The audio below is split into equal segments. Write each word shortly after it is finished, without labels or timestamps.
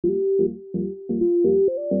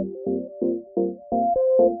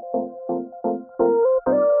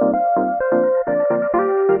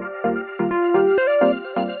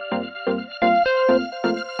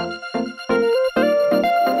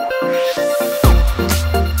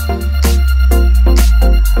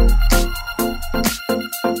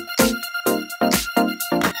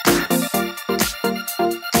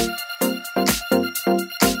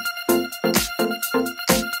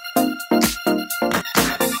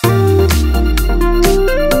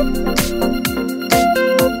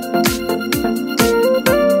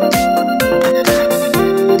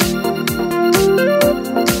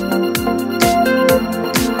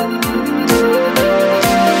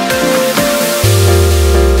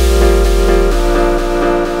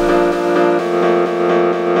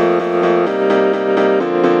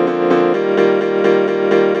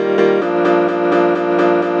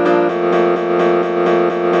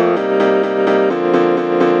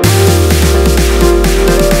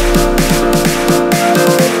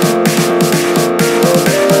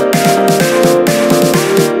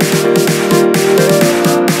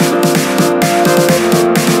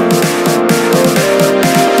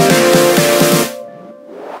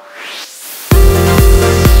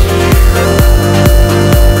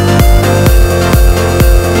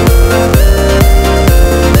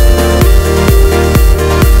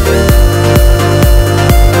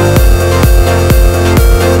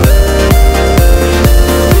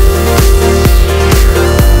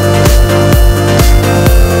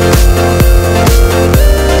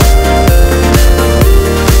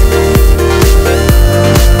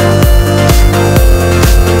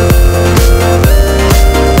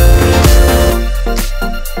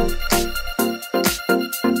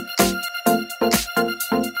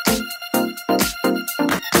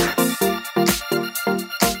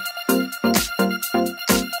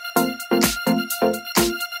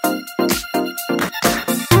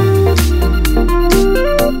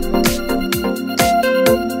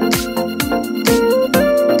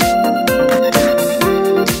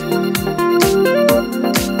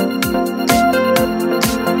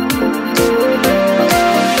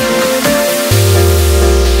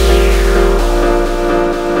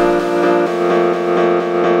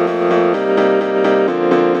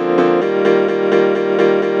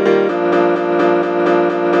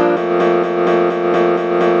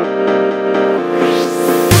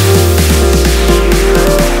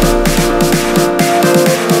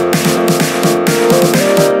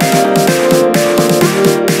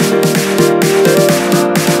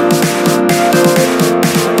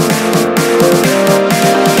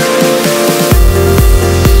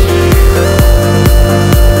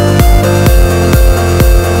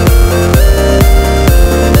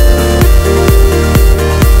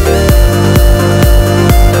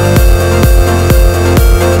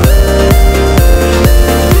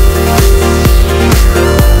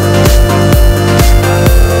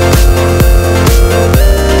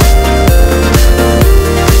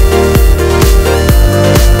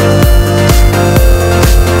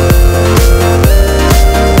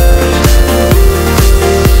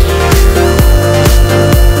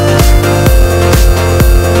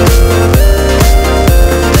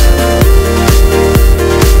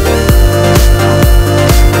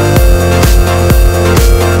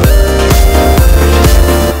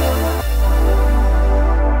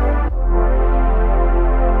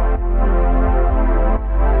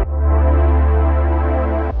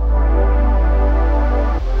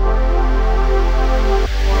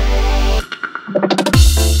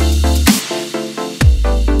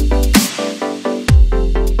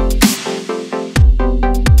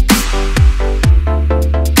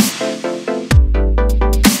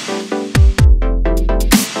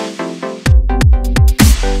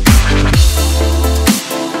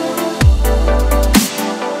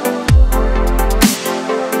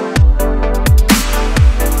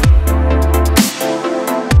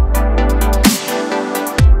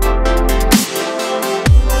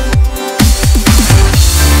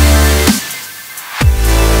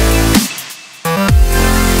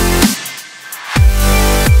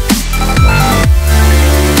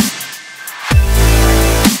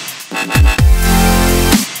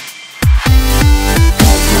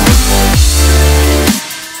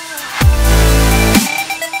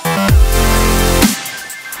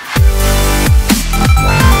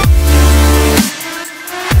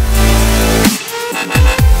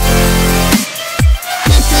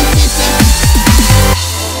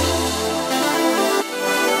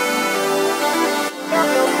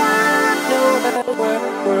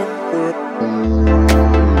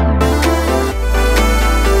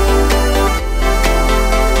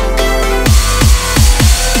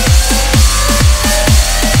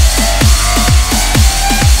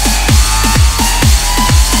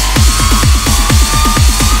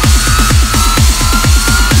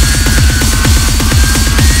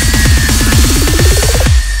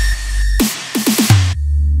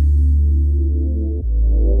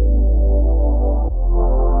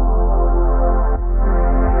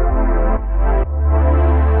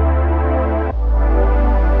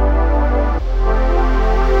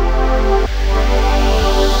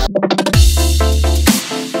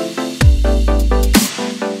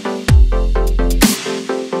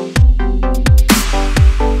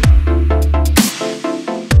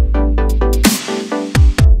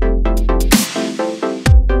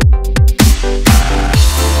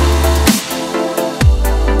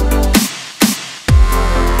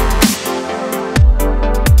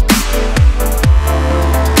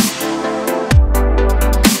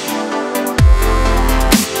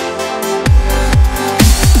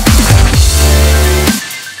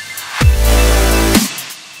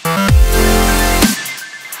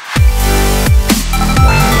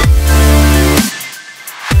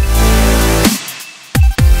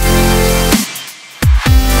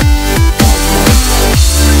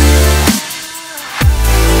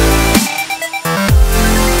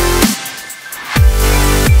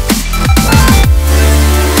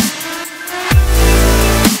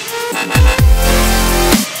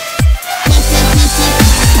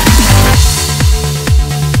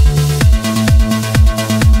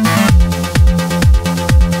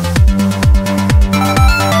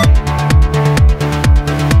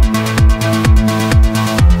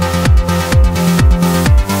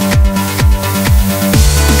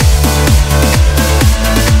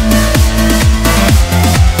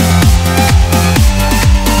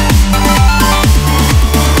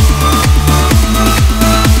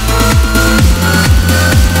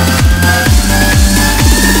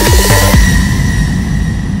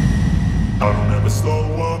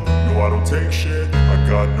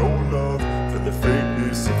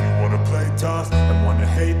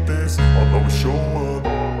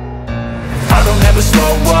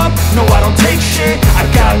no I don't take shit. I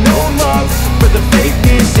got no love for the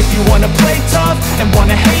fakeness. If you wanna play tough and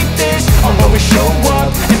wanna hate this, I'll always show up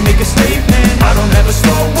and make a statement. I don't ever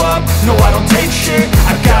slow up, no I don't take shit.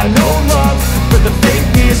 I got no love for the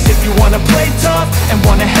fakeness. If you wanna play tough and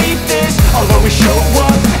wanna hate this, I'll always show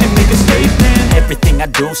up and make a statement. Everything I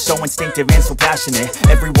do so instinctive and so passionate.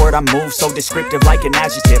 Every word I move so descriptive like an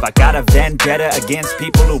adjective. I got a vendetta against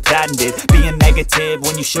people who patented being negative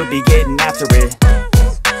when you should be getting after it.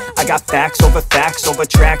 I got facts over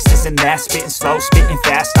tracks, this and that. Spitting slow, spitting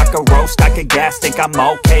fast, I could roast, I could gas. Think I'm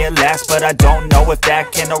okay at last, but I don't know if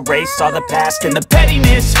that can erase all the past. And the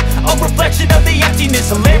pettiness, a reflection of the emptiness.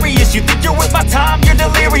 Hilarious, you think you're worth my time, you're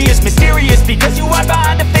delirious. Mysterious, because you hide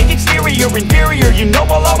behind a fake exterior. Inferior, you know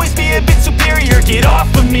I'll always be a bit superior. Get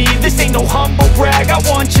off of me, this ain't no humble brag. I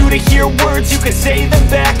want you to hear words, you can say them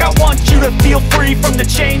back. I want you to feel free from the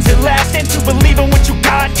chains at last, and to believe in what you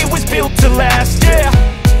got, it was built to last, yeah.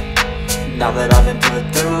 Now that I've been put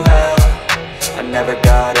through hell, I never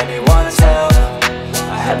got anyone's help.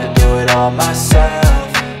 I had to do it all myself.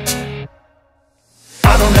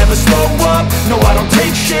 I don't ever slow up, no I don't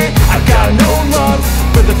take shit. I got no love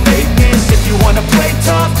for the fakeness. If you wanna play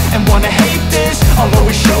tough and wanna hate this, I'll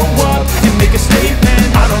always show up and make a statement.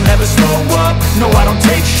 I don't ever slow up, no I don't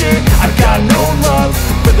take shit. I got no love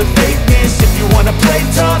for the fakeness. If you wanna play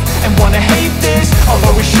tough and wanna hate this, I'll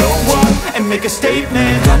always show up and make a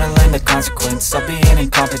statement. Gonna learn the consequence of being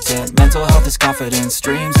incompetent. Mental health is confidence,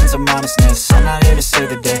 dreams and some honestness. I'm not here to save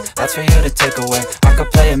the day, that's for you to take away. I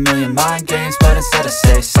could play a million mind games, but instead I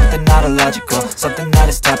say something not illogical, something that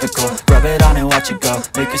is topical. Rub it on and watch it go,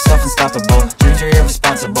 make yourself unstoppable. Dreams are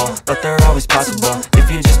irresponsible, but they're always possible. If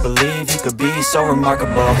you just believe, you could be so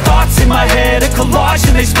remarkable. Thoughts in my head, a collage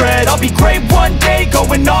and they spread. I'll be great one day,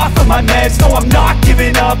 going off of my meds. No I'm not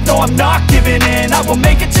giving up, no I'm not giving in. I will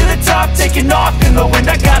make it to the top, taking off in the wind.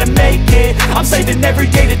 I gotta make it, I'm saving every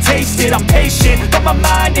day to taste it. I'm patient, but my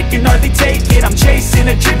mind, it can hardly take it. I'm chasing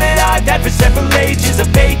a dream that I've had for several ages. A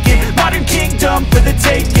vacant, modern kingdom for the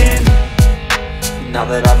taking. Now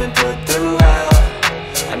that I've been put through hell,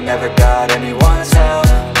 I never got anyone's help.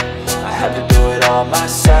 I had to do it all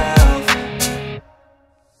myself.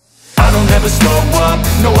 I don't ever slow up,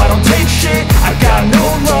 no I don't take shit. I got no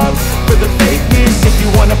love for the fakeness. If you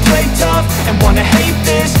wanna play tough and wanna hate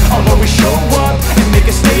this, I'll always show up and make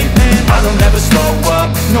a statement. I don't